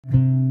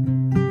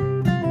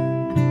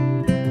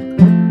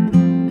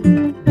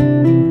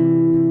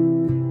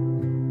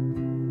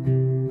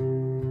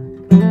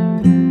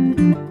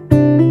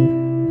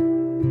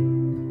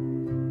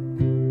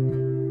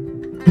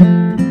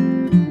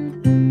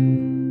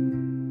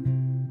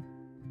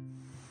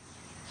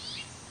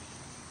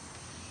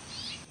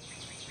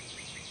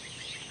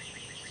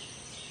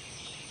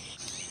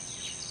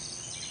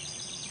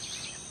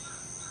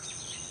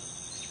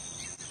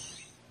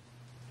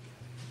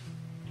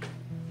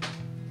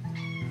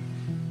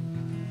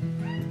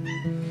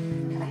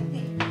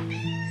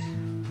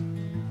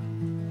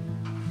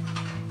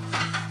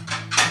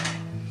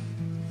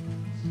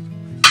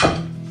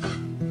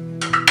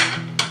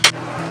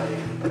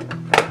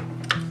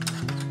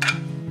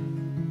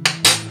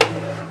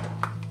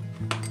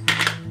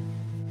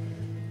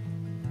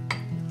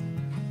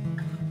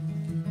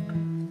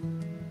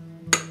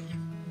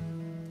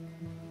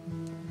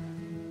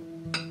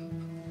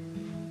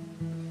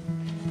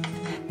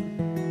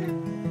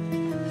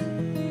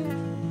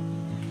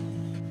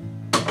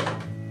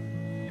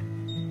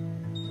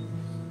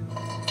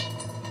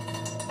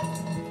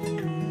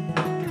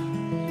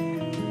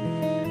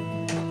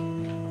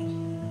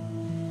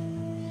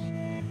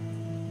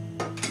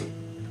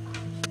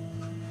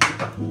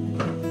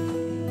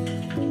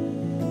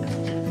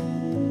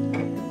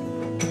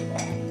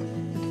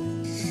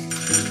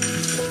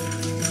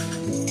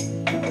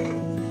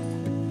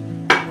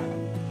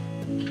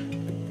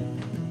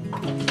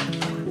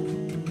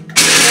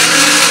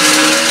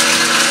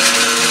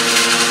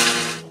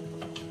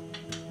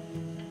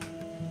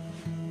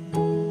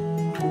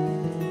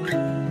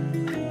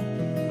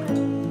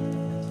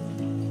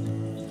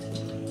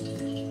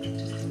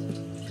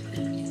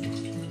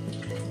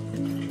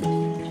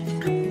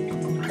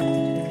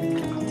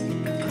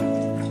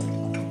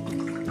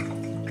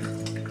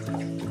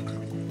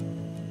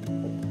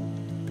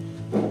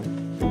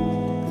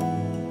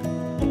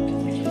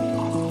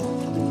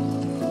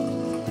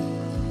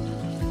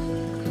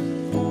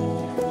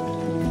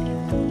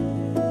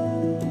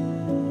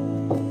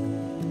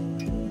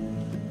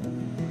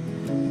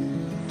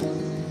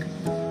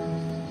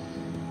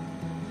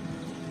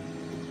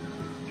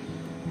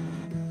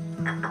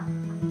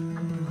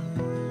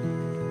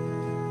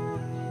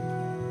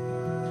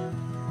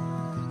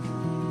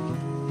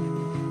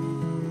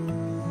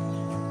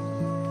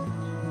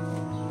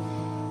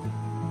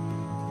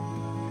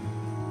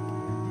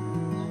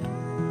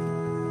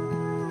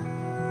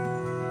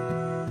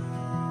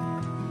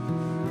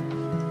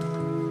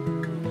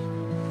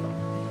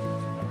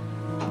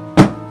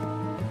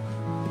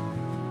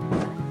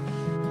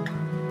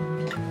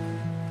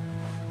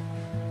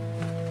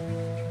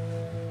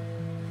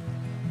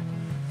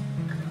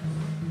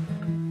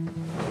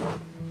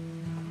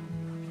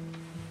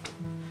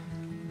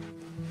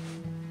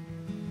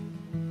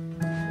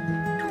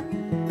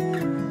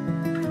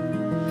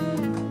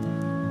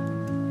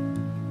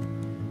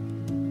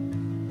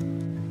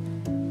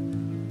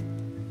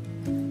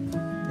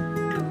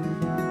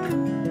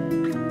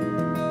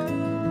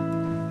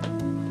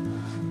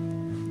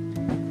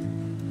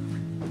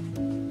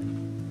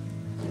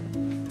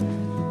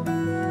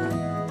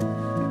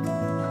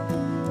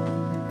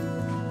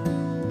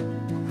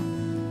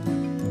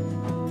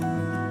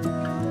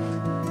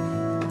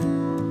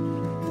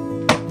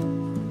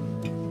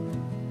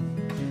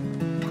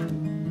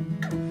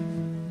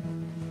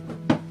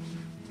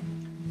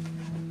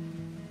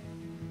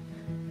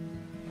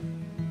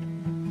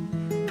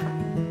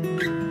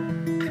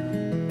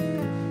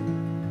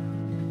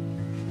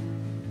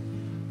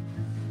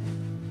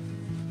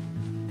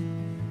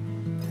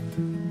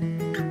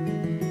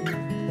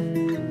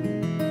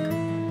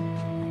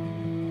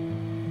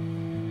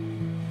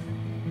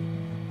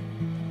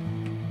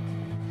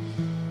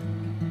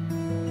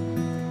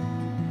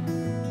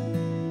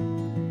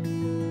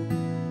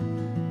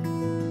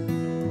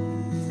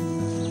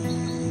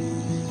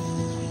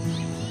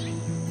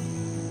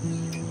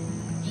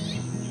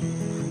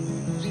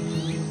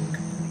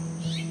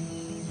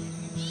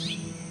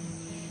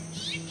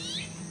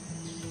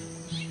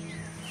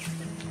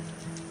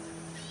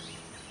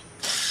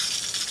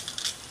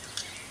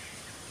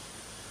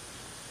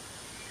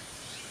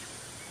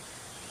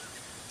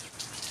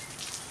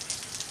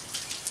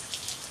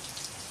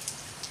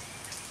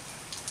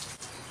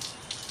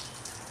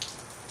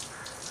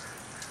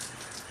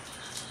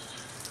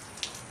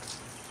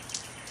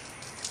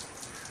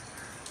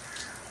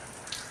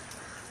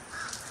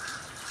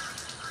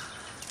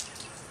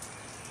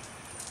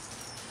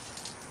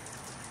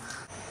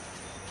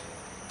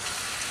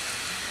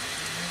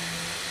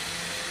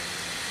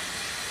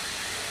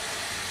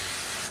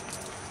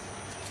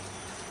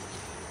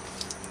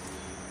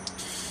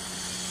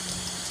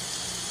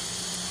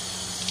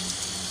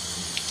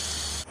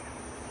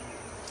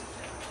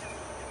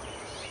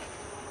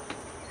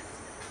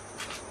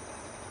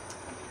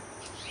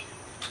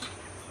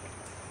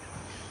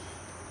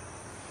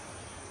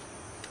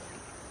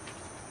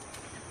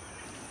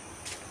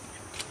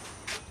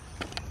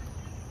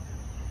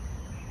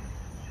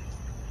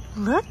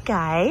Look,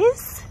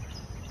 guys,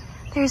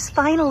 there's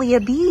finally a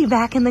bee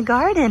back in the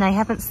garden. I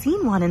haven't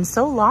seen one in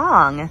so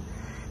long.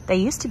 They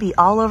used to be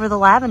all over the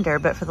lavender,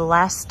 but for the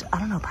last, I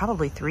don't know,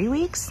 probably 3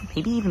 weeks,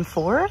 maybe even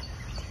 4,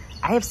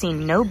 I have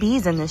seen no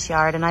bees in this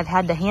yard, and I've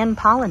had to hand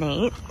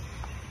pollinate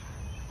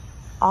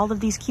all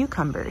of these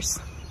cucumbers.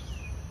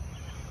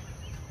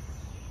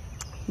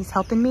 He's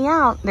helping me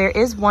out. There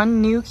is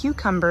one new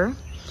cucumber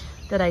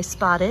that I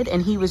spotted,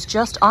 and he was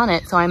just on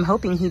it, so I'm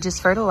hoping he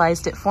just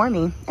fertilized it for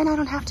me, and I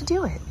don't have to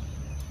do it.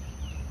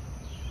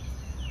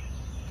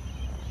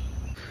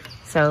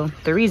 So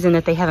the reason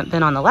that they haven't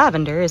been on the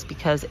lavender is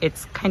because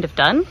it's kind of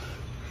done.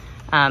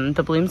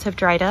 The blooms have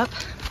dried up,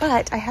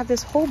 but I have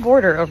this whole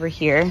border over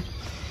here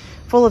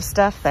full of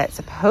stuff that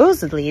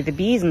supposedly the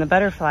bees and the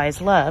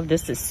butterflies love.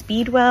 This is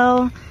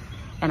speedwell,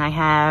 and I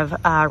have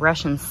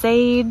Russian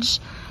sage,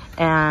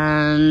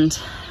 and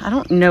I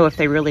don't know if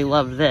they really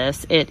love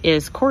this. It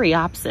is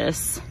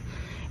coreopsis,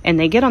 and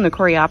they get on the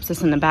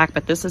coreopsis in the back,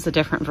 but this is a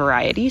different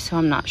variety, so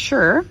I'm not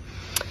sure.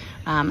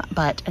 And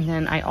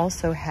then I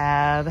also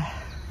have,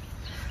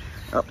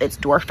 oh, it's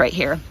dwarfed right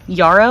here,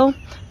 yarrow,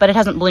 but it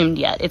hasn't bloomed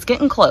yet. It's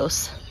getting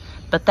close,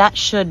 but that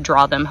should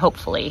draw them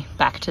hopefully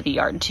back to the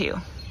yard too.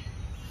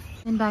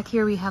 And back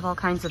here we have all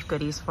kinds of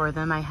goodies for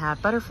them. I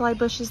have butterfly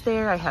bushes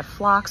there. I have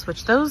phlox,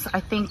 which those, I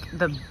think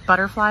the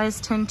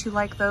butterflies tend to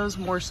like those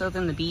more so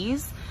than the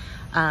bees.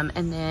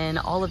 And then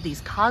all of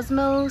these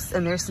cosmos,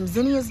 and there's some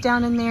zinnias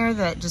down in there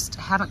that just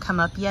haven't come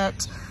up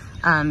yet.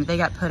 They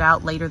got put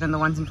out later than the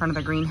ones in front of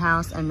the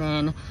greenhouse. And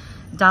then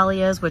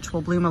dahlias, which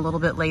will bloom a little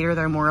bit later.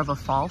 They're more of a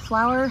fall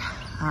flower.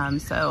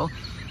 So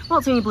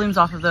won't see any blooms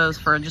off of those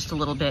for just a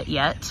little bit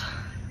yet.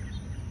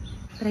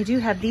 But I do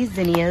have these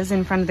zinnias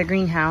in front of the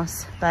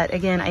greenhouse. But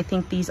again, I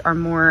think these are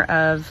more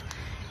of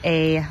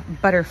a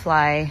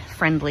butterfly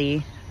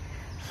friendly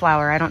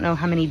flower. I don't know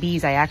how many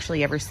bees I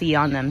actually ever see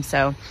on them.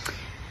 So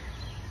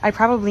I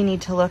probably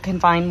need to look and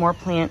find more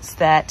plants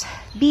that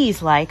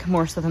bees like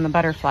more so than the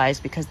butterflies,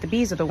 because the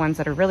bees are the ones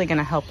that are really going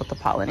to help with the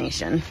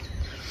pollination.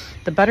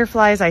 The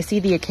butterflies, I see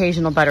the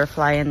occasional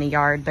butterfly in the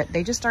yard, but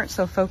they just aren't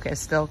so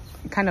focused. They'll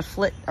kind of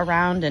flit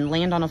around and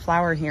land on a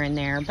flower here and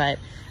there, but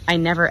I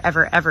never,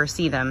 ever, ever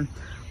see them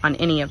on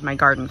any of my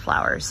garden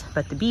flowers.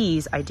 But the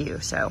bees, I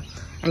do. So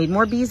I need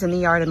more bees in the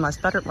yard and less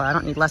well, I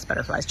don't need less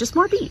butterflies, just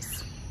more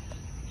bees.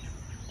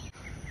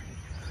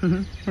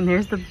 And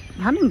there's the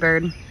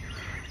hummingbird.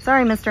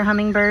 Sorry, Mr.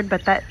 Hummingbird,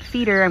 but that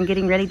feeder I'm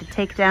getting ready to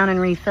take down and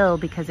refill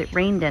because it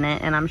rained in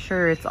it, and I'm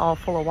sure it's all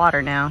full of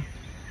water now.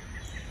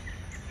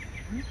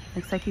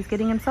 Looks like he's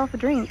getting himself a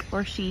drink,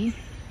 or she.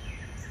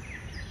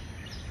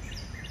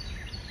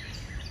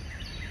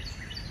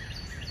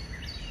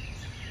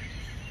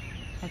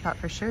 I thought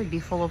for sure it'd be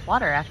full of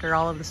water after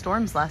all of the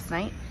storms last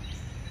night.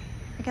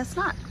 I guess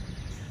not.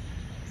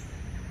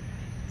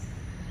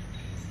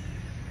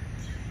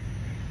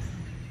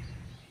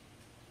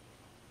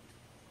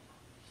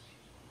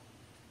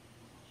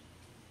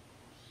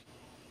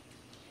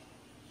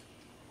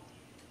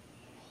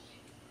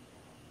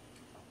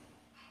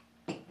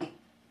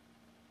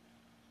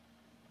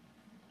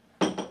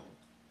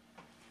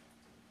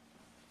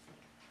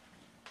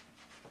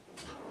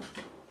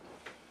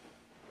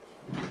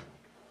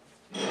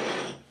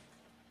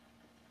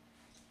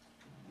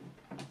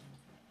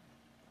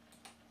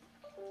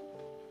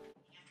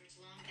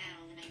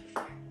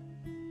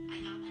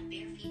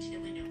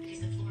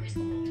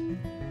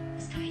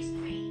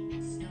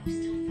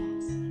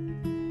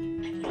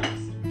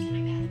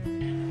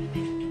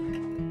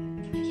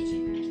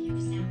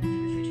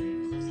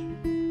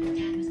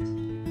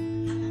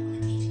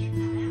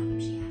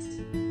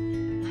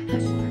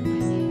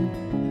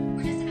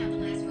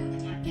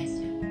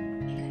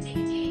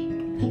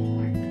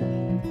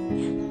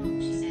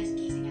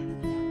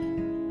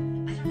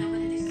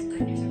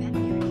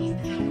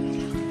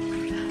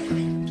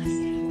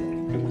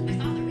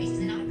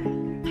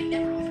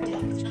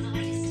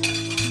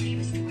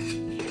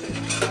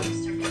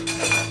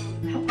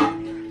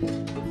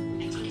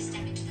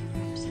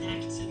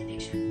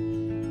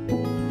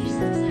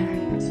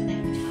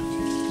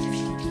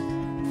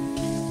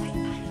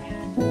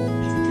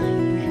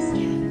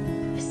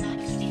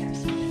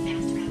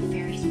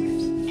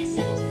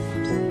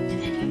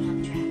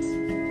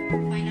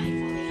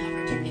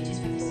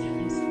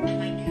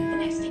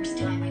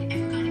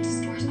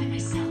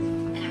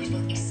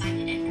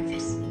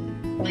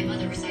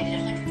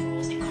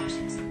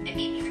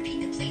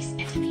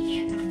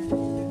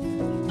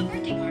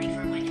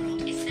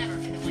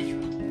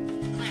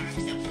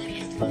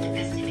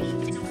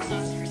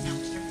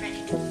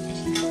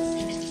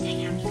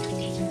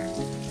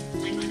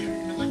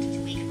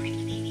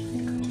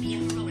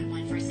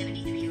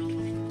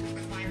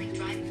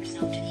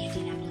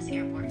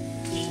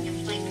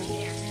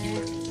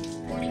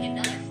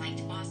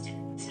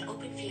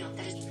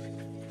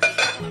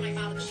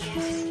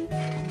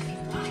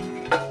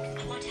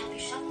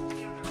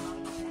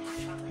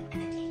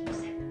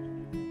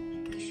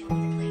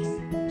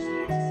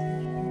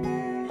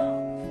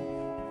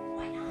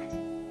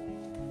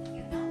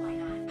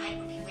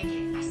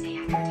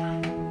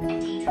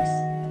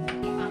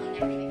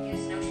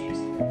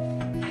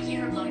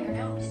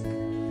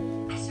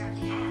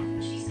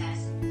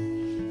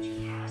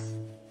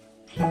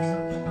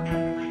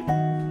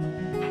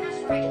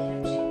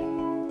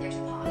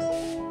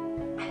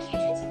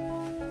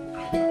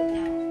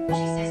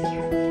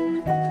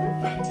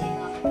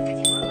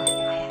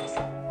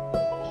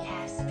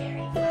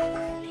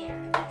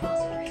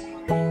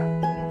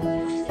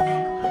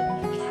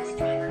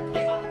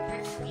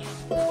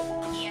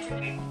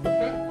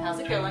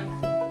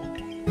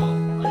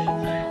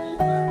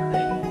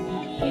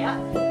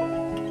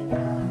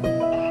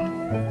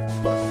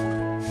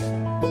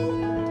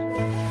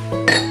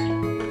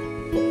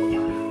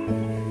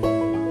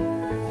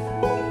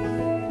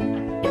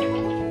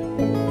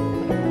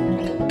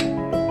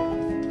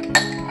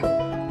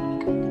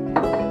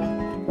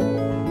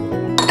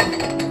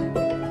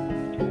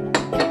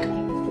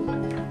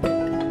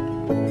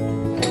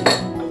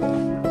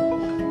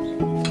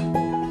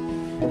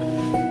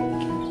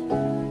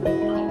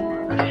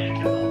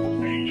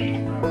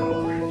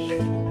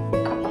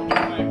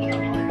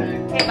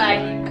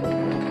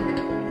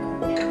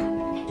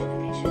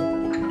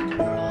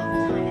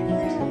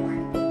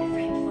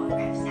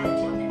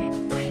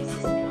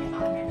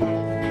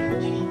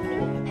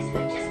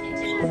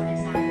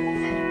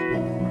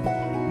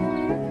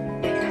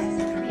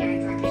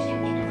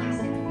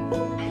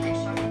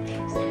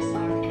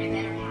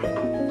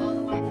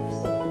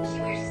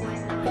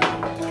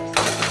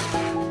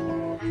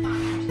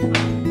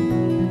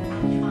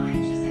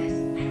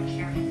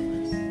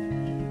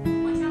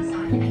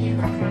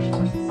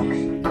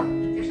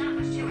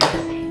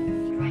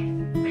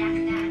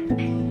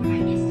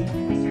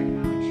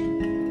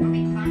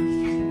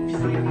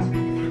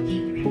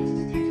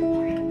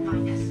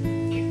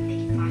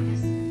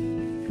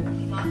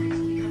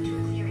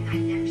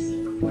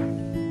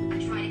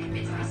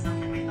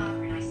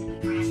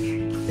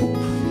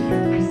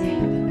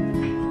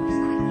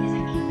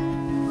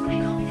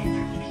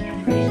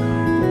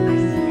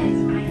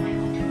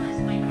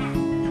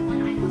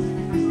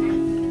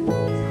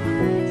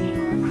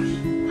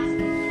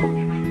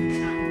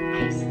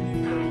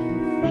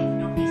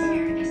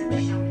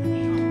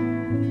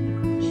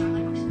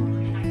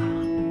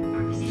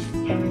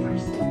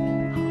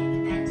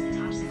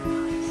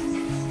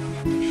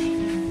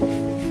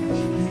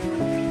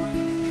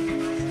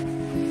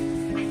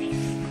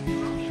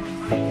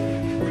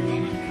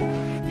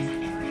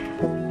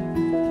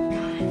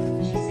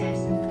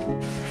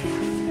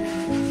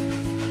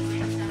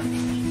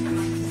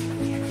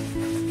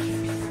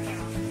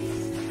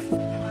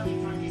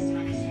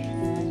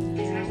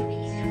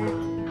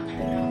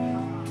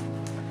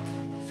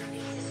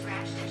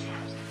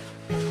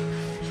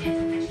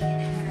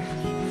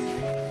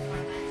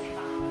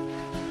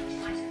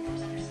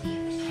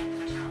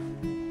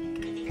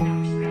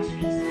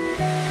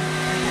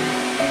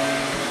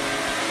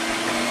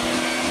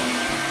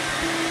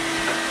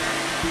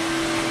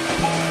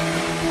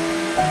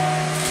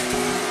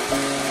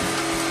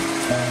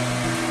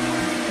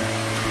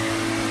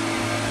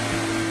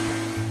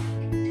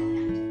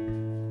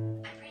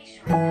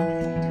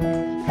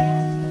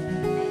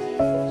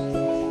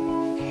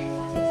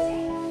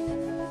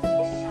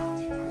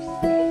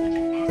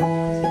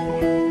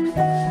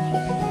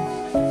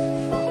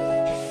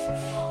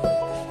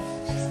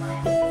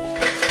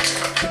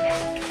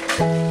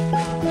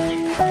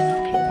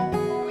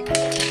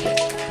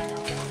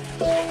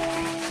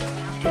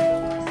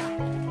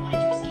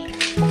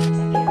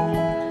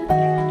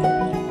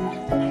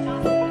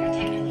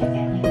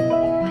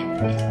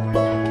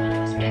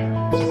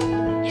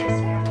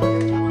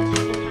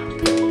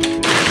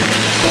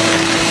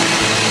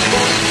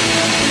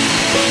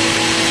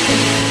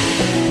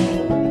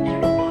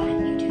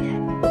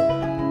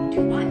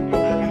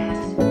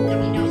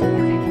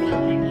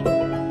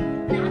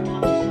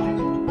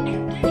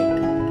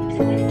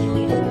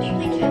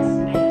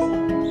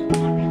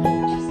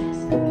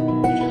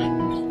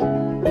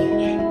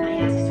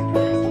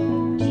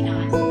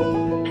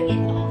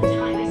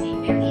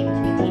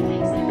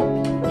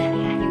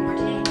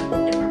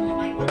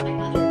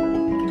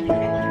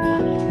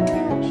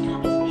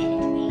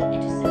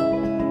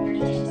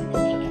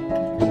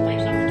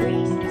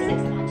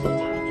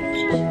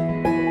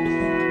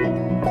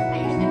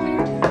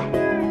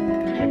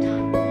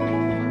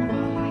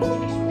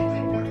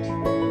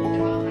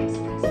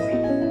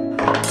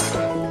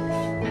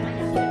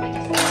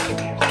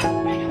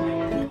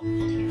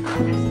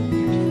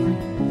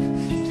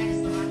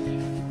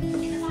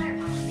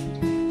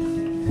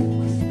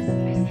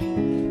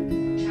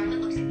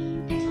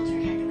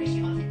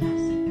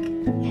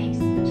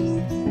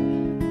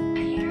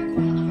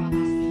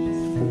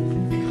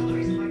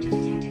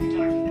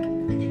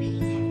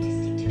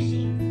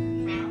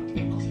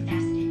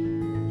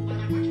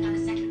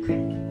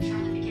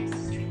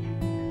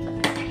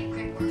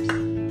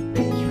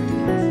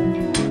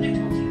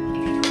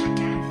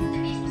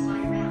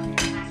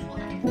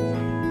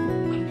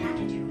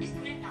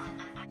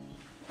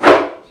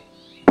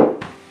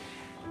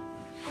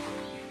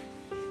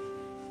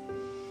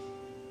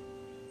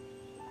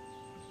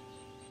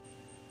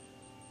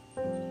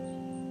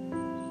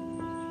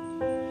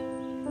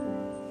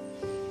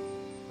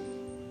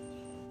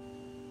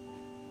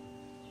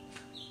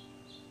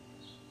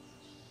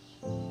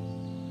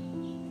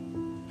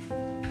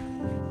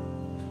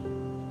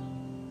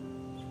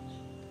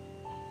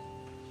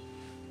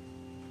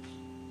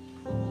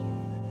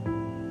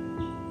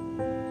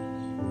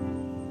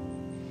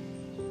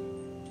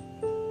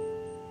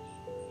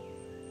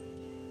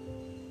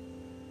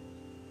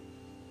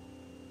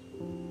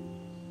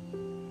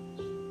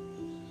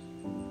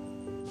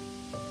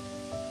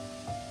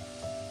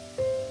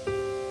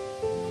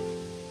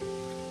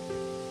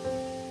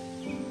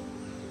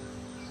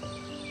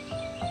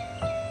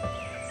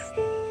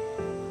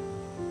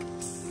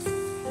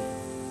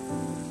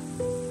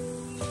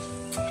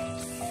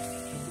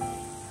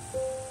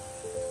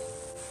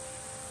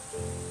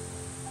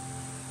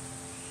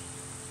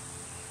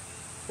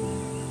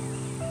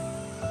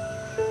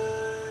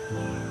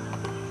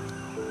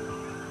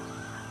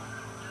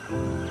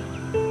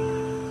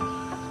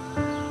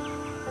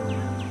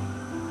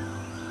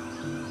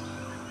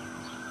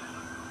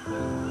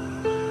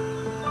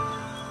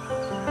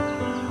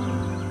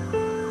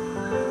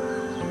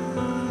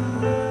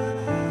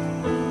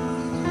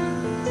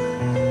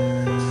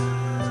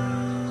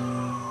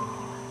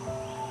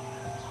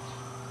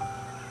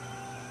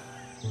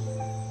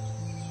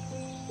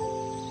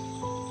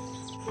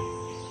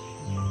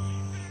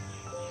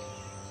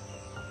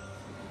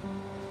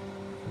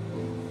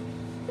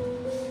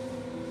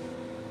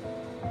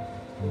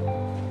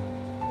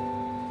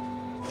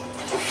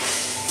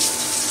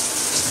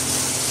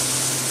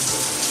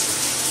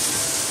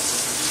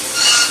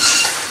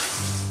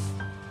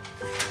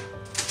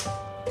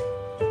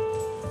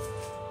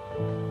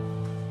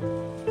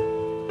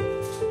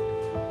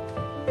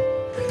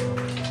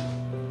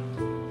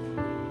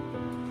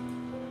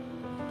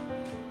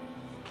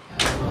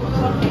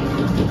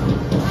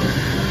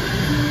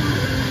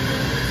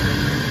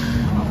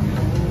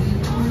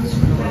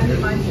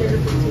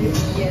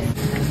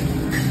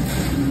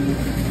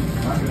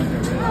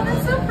 Oh,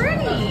 that's so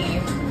pretty.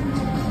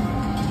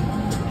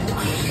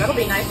 That'll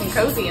be nice and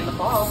cozy in the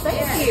fall.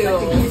 Thank you.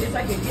 It's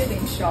like a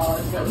giving shawl.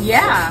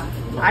 Yeah.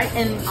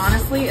 And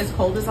honestly, as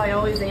cold as I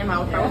always am,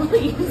 I'll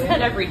probably use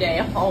that every day,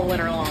 all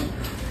winter long.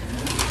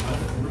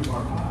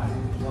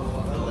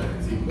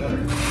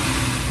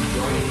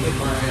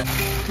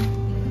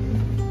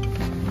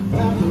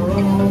 After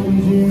all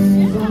these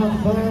years I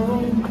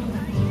found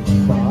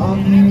my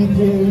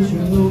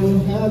occupation will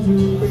have to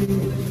be.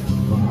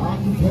 My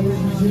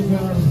occupation is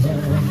not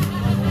found.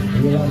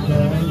 Feel like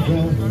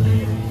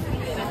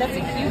That's a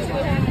cute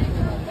one.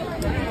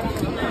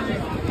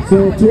 So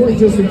Tori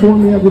just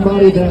informed me,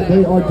 everybody, that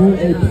they are doing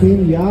a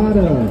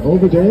pinata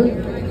over there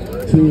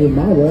to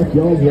my left,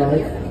 y'all's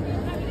right.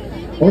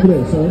 Over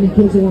there. So any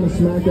kids that want to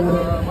smack at it,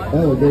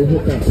 oh, go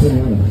hit that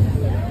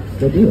pinata.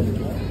 Go do it.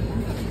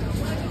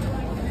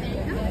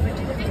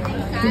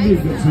 It'll be a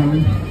good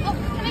time. Oh,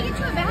 can I get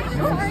you a bag?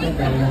 Sorry.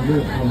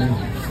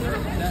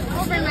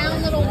 Over in my own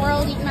little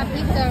world, eating my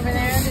pizza over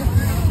there.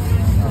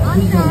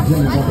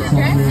 Just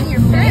dressing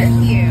your best.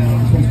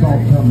 This one's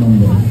called Come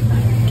Monday.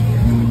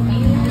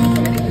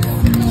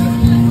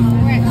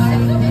 We're at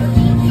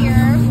 6:50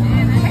 here.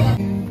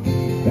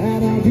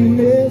 That I'll be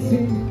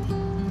missing.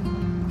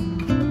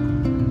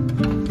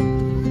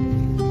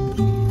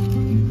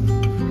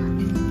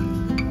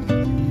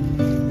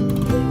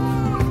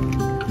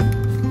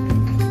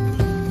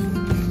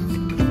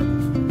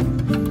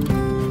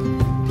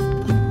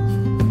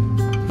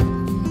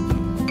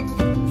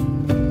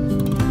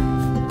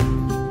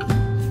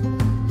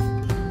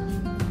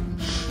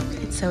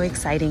 So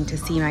exciting to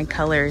see my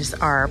colors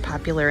are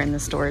popular in the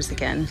stores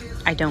again.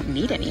 I don't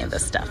need any of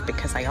this stuff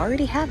because I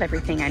already have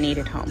everything I need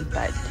at home,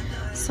 but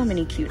so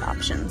many cute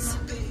options.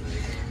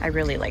 I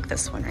really like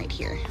this one right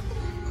here.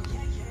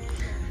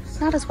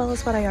 Not as well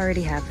as what I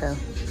already have though.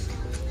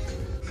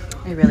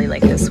 I really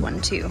like this one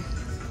too,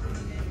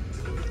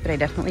 but I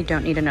definitely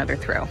don't need another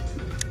throw,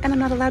 and I'm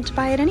not allowed to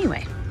buy it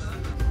anyway.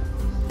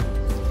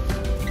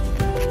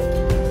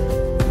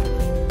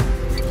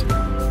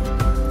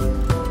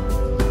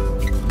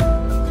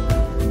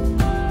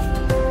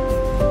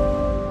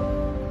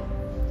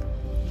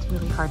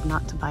 Hard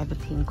not to buy the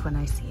pink when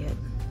I see it.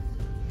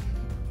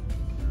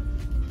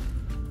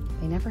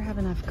 They never have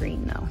enough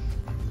green though.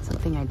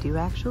 Something I do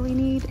actually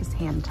need is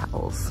hand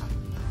towels.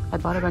 I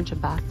bought a bunch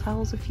of bath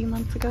towels a few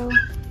months ago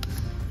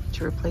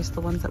to replace the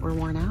ones that were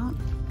worn out.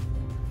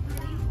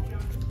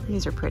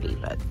 These are pretty,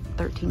 but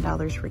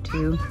 $13 for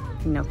two,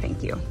 no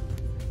thank you.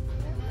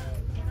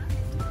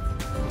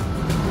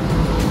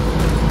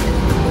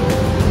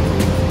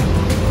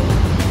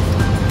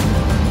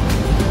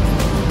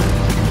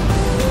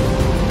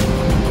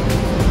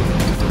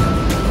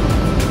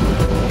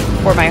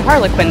 For my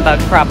Harlequin bug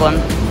problem,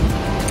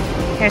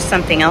 here's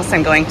something else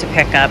I'm going to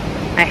pick up.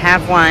 I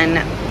have one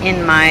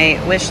in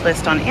my wish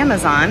list on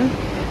Amazon,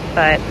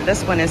 but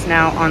this one is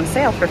now on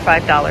sale for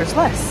 $5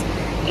 less.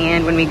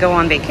 And when we go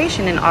on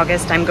vacation in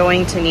August, I'm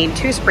going to need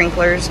 2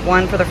 sprinklers,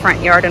 one for the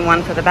front yard and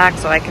one for the back,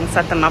 so I can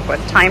set them up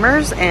with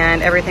timers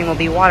and everything will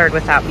be watered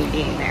without me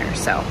being there.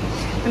 So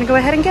I'm gonna go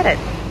ahead and get it.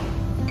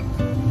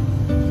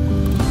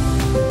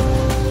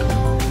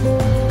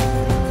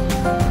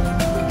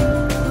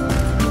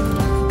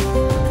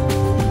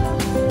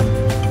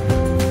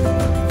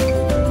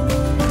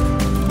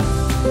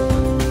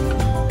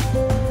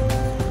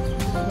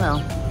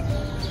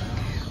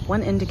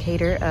 One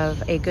indicator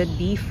of a good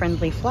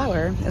bee-friendly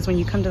flower is when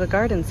you come to the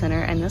garden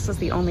center and this is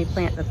the only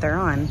plant that they're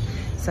on.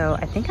 So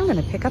I think I'm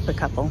gonna pick up a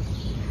couple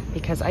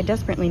because I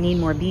desperately need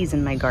more bees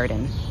in my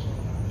garden.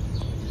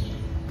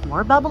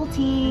 More bubble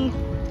tea.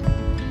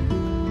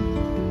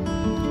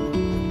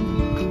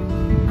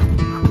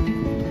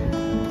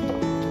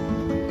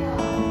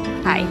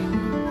 Hi.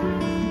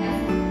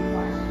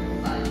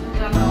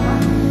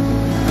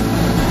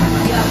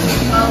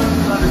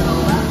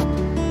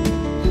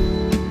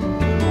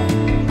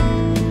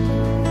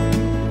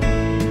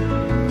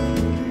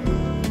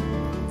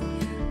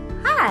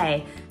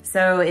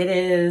 So it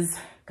is,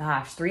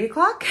 gosh, 3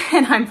 o'clock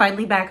and I'm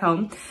finally back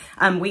home.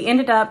 We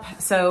ended up,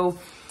 so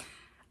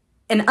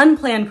an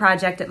unplanned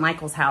project at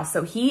Michael's house.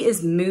 So he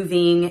is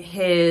moving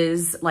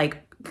his like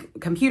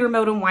computer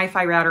modem,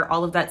 Wi-Fi router,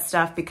 all of that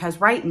stuff, because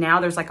right now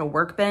there's like a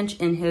workbench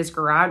in his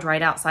garage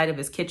right outside of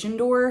his kitchen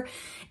door,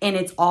 and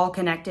it's all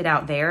connected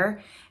out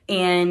there,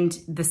 and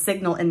the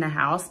signal in the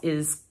house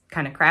is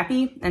kind of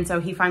crappy. And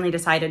so he finally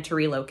decided to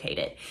relocate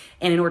it.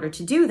 And in order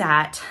to do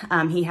that,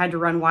 he had to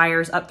run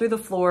wires up through the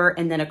floor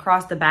and then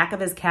across the back of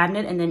his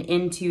cabinet and then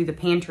into the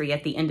pantry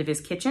at the end of his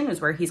kitchen is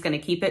where he's going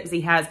to keep it. Because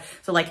he has,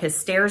 so like his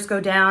stairs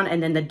go down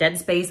and then the dead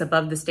space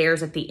above the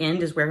stairs at the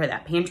end is where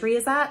that pantry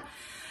is at.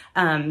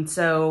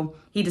 So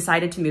he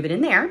decided to move it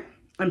in there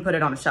and put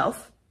it on a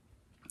shelf.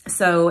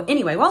 So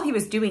anyway, while he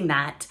was doing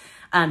that,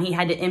 he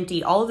had to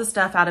empty all of the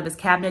stuff out of his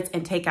cabinets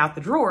and take out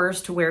the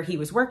drawers to where he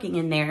was working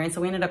in there. And so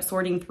we ended up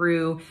sorting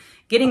through,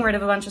 getting rid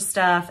of a bunch of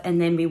stuff. And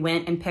then we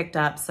went and picked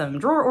up some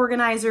drawer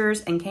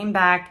organizers and came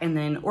back and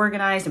then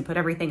organized and put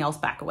everything else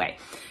back away.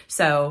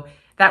 So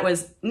that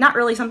was not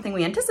really something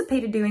we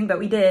anticipated doing, but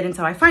we did. And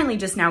so I finally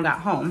just now got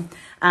home.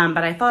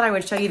 But I thought I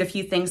would show you the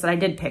few things that I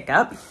did pick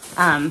up.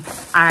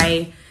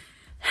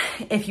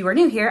 If you are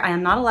new here, I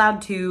am not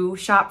allowed to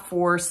shop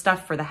for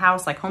stuff for the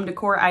house, like home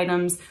decor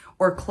items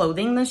or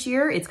clothing this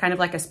year. It's kind of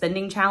like a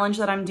spending challenge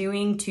that I'm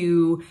doing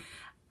to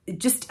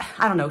just,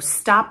 I don't know,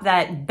 stop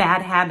that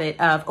bad habit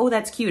of, oh,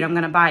 that's cute, I'm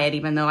gonna buy it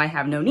even though I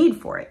have no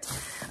need for it.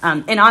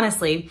 And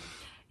honestly,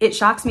 it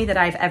shocks me that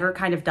I've ever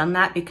kind of done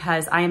that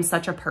because I am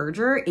such a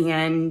purger,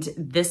 and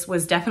this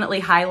was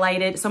definitely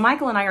highlighted. So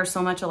Michael and I are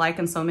so much alike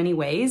in so many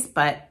ways,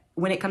 but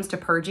when it comes to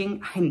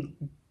purging,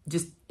 I'm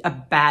just a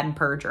bad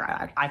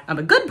purger. I'm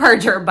a good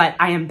purger, but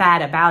I am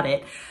bad about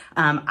it.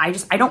 I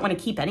don't want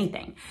to keep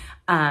anything.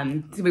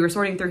 So we were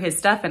sorting through his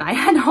stuff and I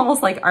had to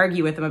almost like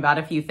argue with him about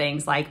a few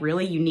things, like,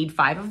 really, you need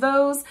 5 of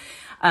those?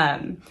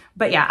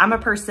 But yeah, I'm a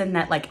person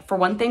that, like, for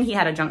one thing, he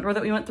had a junk drawer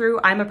that we went through.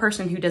 I'm a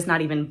person who does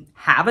not even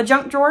have a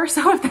junk drawer.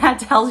 So if that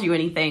tells you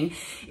anything,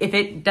 if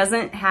it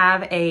doesn't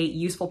have a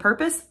useful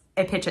purpose,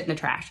 I pitch it in the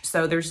trash.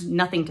 So there's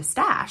nothing to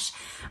stash.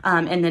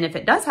 And then if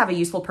it does have a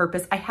useful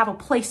purpose, I have a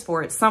place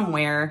for it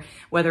somewhere,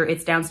 whether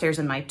it's downstairs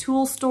in my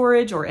tool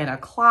storage or in a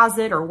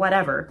closet or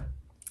whatever.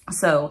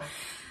 So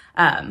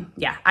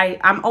yeah,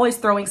 I'm always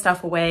throwing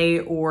stuff away,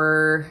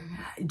 or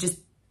just,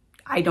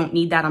 I don't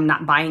need that. I'm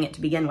not buying it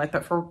to begin with.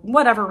 But for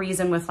whatever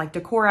reason, with like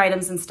decor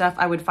items and stuff,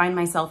 I would find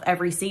myself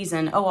every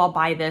season, oh, I'll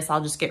buy this,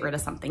 I'll just get rid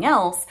of something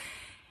else.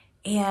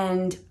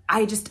 And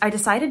I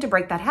decided to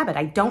break that habit.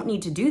 I don't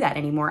need to do that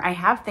anymore. I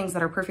have things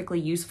that are perfectly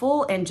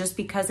useful, and just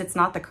because it's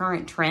not the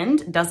current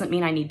trend doesn't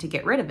mean I need to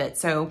get rid of it.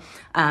 So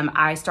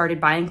I started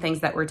buying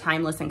things that were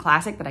timeless and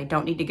classic that I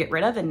don't need to get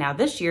rid of. And now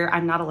this year,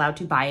 I'm not allowed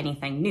to buy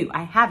anything new.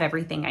 I have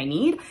everything I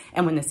need.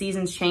 And when the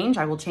seasons change,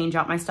 I will change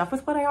out my stuff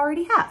with what I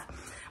already have.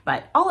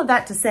 But all of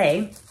that to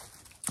say,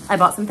 I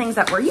bought some things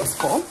that were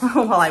useful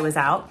while I was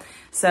out.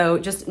 So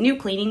just new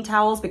cleaning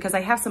towels, because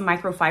I have some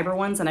microfiber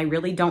ones and I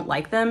really don't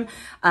like them,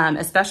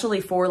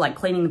 especially for like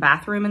cleaning the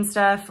bathroom and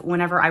stuff.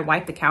 Whenever I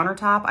wipe the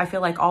countertop, I feel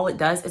like all it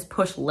does is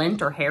push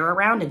lint or hair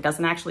around. It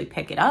doesn't actually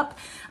pick it up.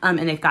 And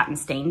they've gotten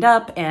stained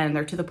up and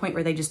they're to the point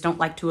where they just don't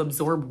like to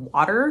absorb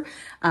water.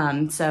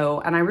 And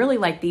I really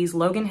like these.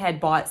 Logan had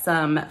bought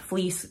some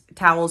fleece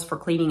towels for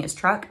cleaning his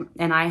truck,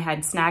 and I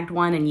had snagged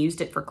one and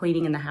used it for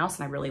cleaning in the house,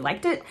 and I really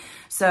liked it.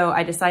 So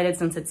I decided,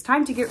 since it's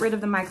time to get rid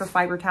of the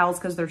microfiber towels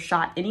because they're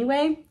shot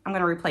anyway, I'm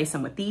gonna replace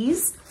them with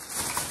these.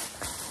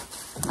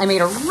 I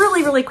made a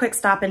really quick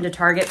stop into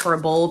Target for a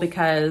bowl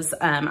because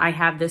I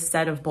have this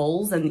set of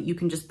bowls and you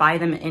can just buy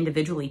them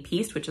individually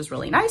pieced, which is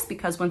really nice,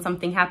 because when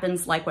something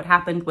happens like what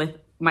happened with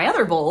my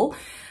other bowl,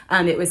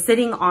 it was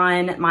sitting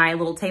on my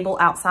little table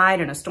outside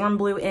and a storm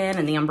blew in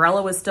and the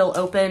umbrella was still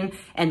open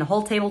and the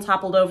whole table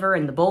toppled over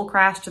and the bowl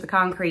crashed to the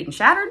concrete and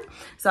shattered.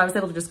 So I was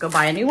able to just go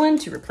buy a new one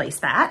to replace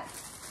that.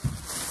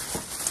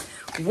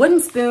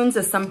 Wooden spoons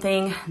is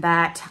something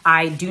that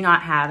I do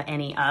not have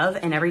any of.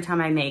 And every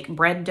time I make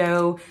bread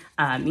dough,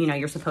 you know,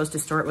 you're supposed to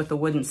store it with a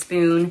wooden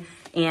spoon.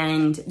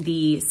 And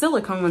the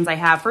silicone ones I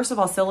have, first of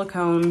all,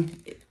 silicone,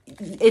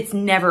 it's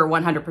never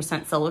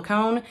 100%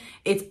 silicone.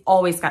 It's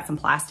always got some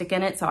plastic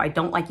in it. So I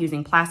don't like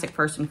using plastic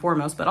first and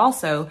foremost, but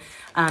also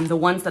the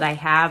ones that I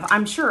have,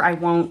 I'm sure I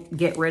won't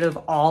get rid of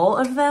all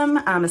of them,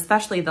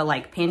 especially the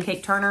like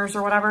pancake turners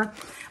or whatever.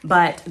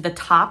 But the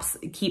tops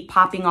keep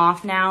popping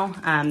off now.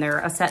 They're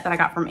a set that I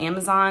got from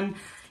Amazon,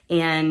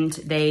 and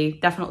they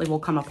definitely will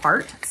come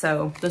apart.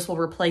 So this will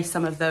replace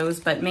some of those,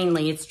 but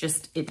mainly it's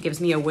just, it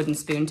gives me a wooden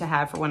spoon to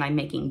have for when I'm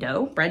making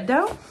dough, bread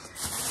dough.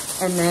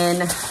 And then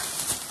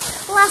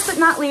last but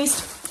not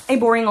least, a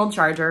boring old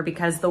charger,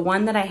 because the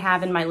one that I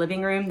have in my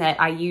living room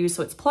that I use,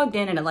 so it's plugged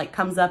in and it like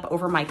comes up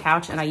over my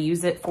couch, and I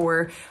use it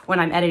for when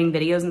I'm editing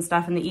videos and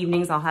stuff in the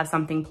evenings. I'll have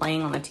something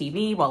playing on the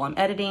TV while I'm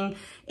editing,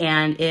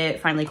 and it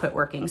finally quit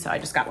working. So I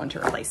just got one to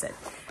replace it.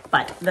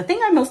 But the thing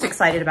I'm most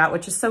excited about,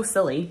 which is so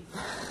silly,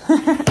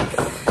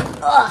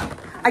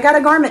 I got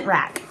a garment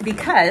rack,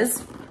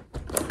 because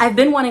I've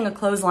been wanting a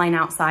clothesline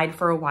outside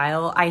for a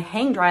while. I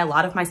hang dry a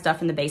lot of my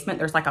stuff in the basement.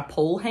 There's like a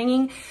pole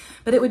hanging,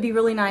 but it would be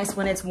really nice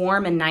when it's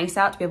warm and nice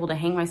out to be able to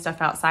hang my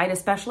stuff outside,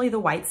 especially the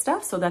white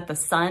stuff, so that the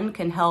sun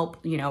can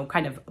help, you know,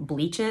 kind of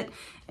bleach it,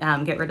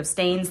 get rid of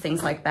stains,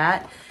 things like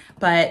that.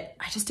 But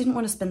I just didn't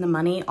want to spend the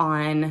money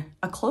on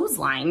a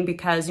clothesline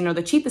because, you know,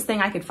 the cheapest thing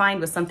I could find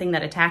was something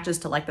that attaches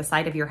to like the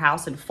side of your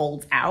house and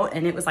folds out,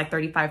 and it was like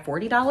 $35,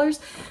 $40.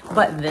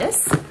 But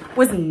this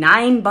was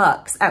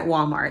 $9 at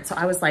Walmart. So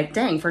I was like,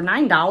 dang, for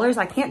 $9,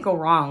 I can't go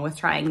wrong with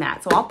trying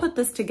that. So I'll put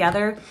this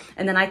together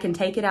and then I can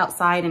take it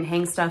outside and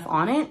hang stuff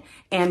on it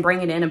and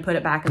bring it in and put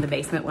it back in the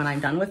basement when I'm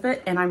done with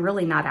it. And I'm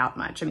really not out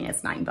much. I mean,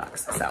 it's $9,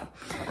 so,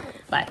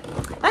 but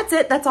that's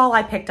it. That's all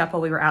I picked up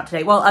while we were out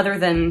today. Well, other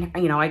than,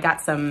 you know, I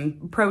got some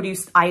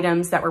produce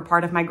items that were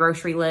part of my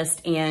grocery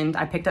list, and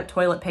I picked up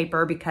toilet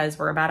paper because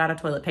we're about out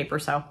of toilet paper.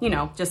 So, you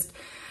know, just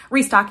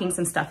restocking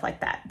some stuff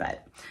like that.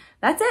 But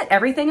that's it.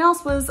 Everything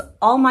else was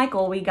all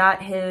Michael. We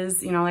got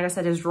his, you know, like I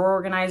said, his drawer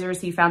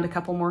organizers. He found a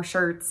couple more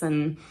shirts,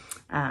 and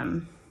I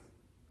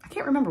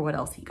can't remember what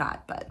else he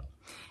got, but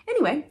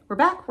anyway, we're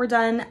back, we're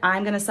done.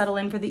 I'm gonna settle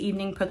in for the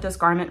evening, put this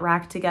garment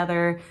rack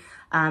together,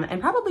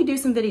 and probably do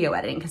some video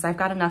editing because I've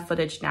got enough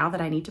footage now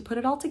that I need to put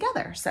it all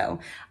together. So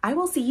I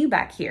will see you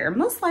back here,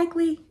 most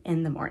likely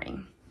in the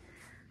morning.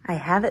 I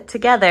have it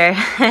together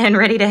and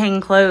ready to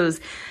hang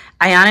clothes.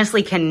 I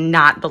honestly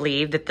cannot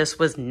believe that this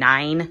was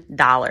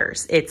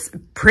 $9. It's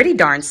pretty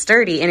darn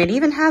sturdy, and it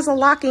even has a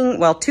locking,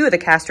 well, 2 of the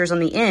casters on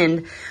the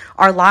end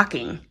are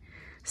locking.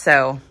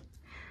 So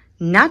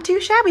not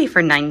too shabby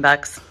for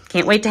 $9.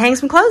 Can't wait to hang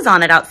some clothes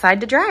on it outside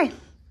to dry.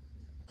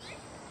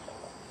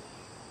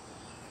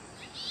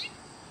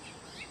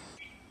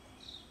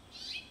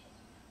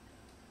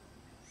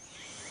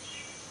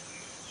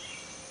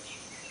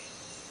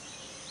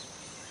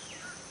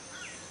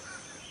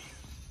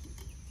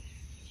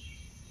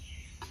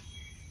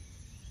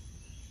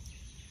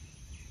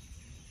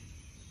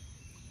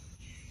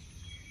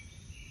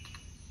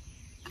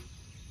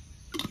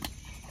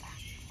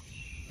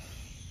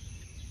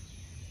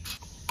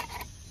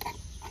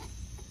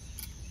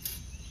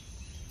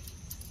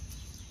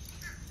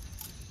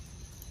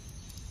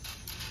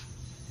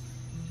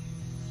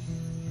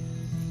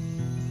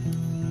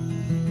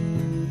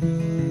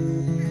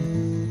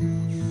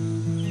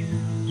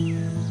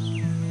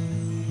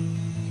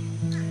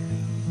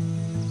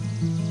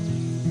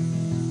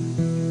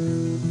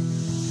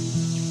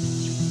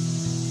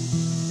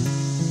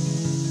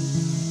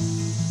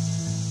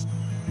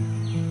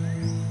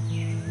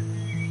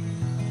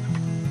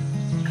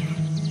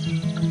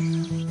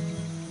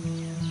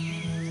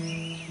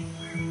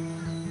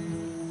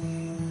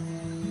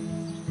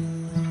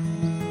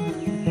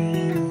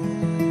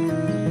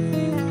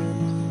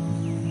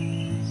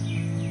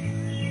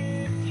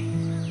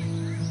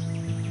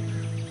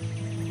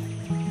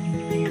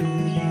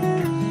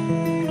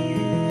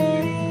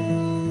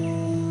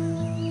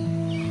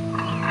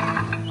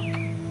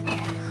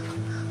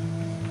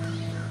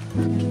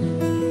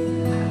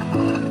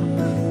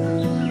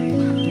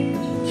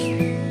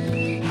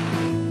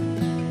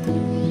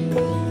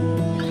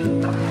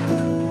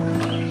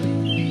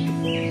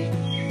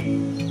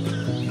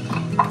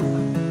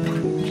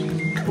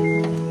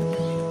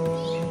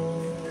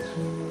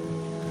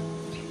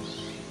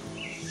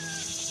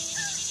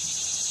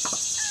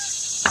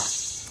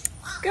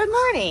 Good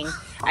morning.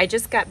 I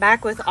just got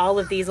back with all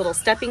of these little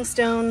stepping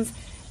stones,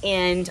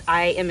 and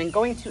I am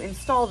going to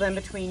install them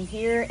between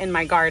here and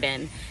my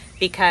garden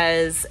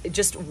because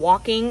just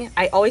walking,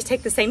 I always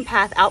take the same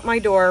path out my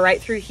door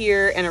right through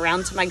here and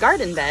around to my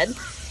garden bed.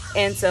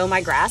 And so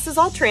my grass is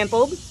all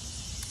trampled,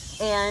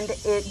 and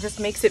it just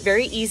makes it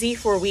very easy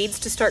for weeds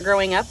to start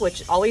growing up,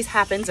 which always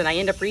happens, and I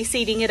end up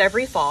reseeding it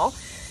every fall.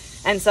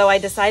 And so I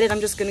decided I'm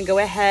just gonna go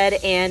ahead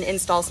and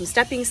install some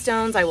stepping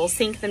stones. I will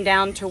sink them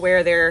down to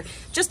where they're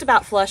just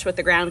about flush with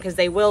the ground because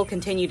they will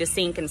continue to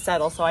sink and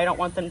settle, so I don't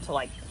want them to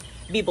like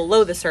be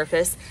below the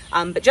surface,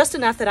 but just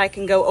enough that I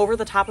can go over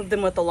the top of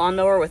them with the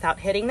lawnmower without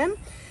hitting them.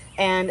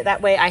 And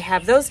that way I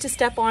have those to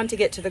step on to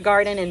get to the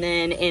garden, and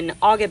then in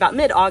August, about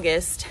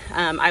mid-August,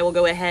 I will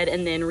go ahead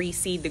and then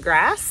reseed the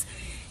grass.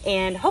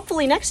 And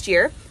hopefully next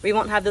year we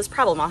won't have this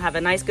problem. I'll have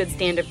a nice good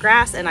stand of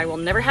grass and I will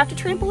never have to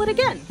trample it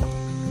again.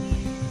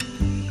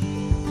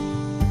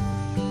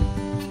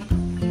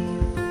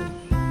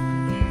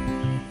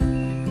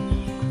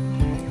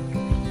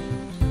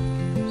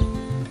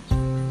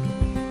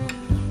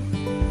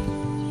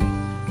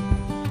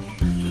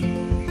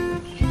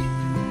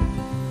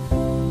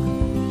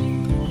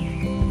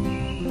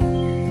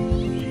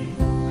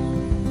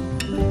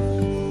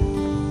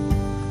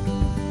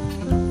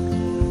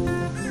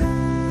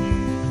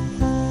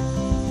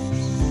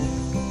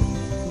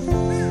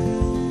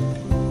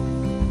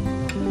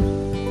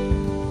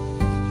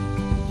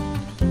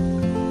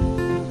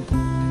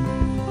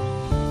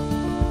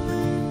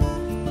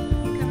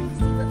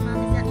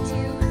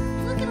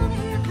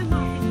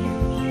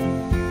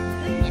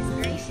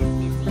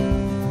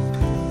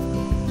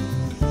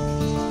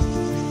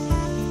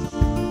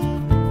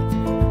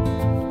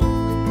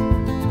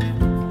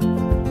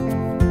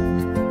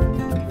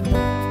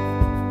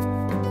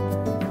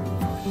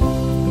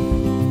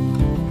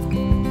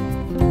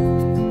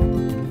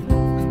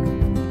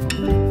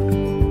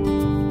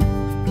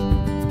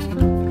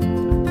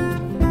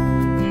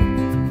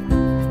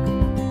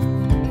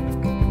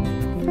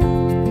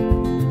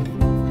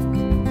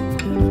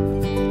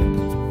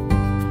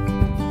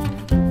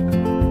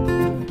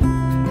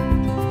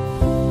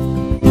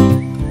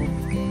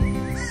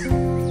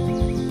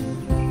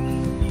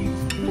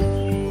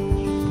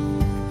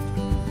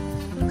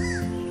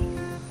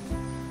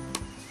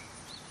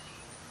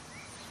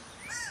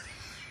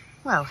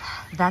 Well,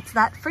 that's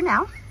that for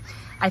now.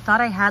 I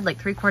thought I had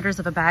like 3/4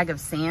 of a bag of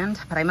sand,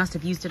 but I must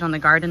have used it on the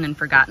garden and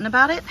forgotten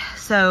about it.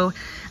 So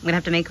I'm gonna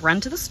have to make a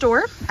run to the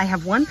store. I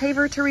have 1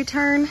 paver to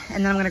return,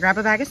 and then I'm gonna grab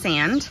a bag of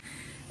sand.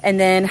 And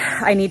then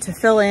I need to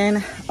fill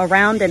in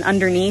around and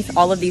underneath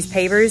all of these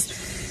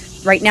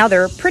pavers. Right now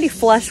they're pretty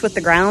flush with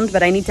the ground,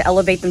 but I need to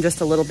elevate them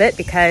just a little bit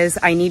because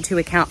I need to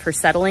account for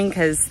settling,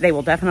 because they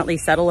will definitely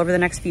settle over the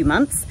next few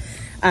months.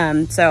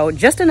 So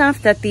just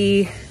enough that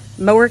the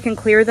mower can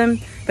clear them,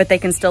 but they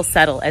can still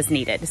settle as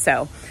needed.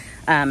 So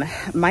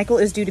Michael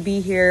is due to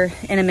be here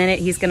in a minute.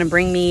 He's gonna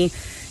bring me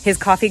his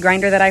coffee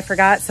grinder that I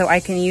forgot, so I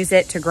can use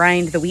it to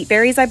grind the wheat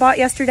berries I bought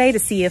yesterday to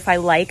see if I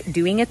like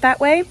doing it that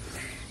way.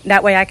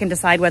 That way I can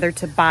decide whether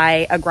to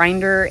buy a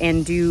grinder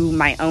and do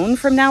my own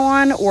from now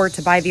on, or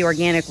to buy the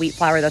organic wheat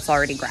flour that's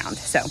already ground.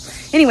 So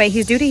anyway,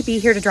 he's due to be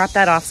here to drop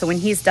that off. So when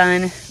he's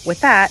done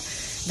with that,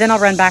 then I'll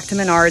run back to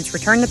Menards,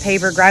 return the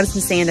paver, grab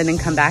some sand, and then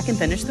come back and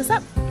finish this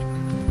up.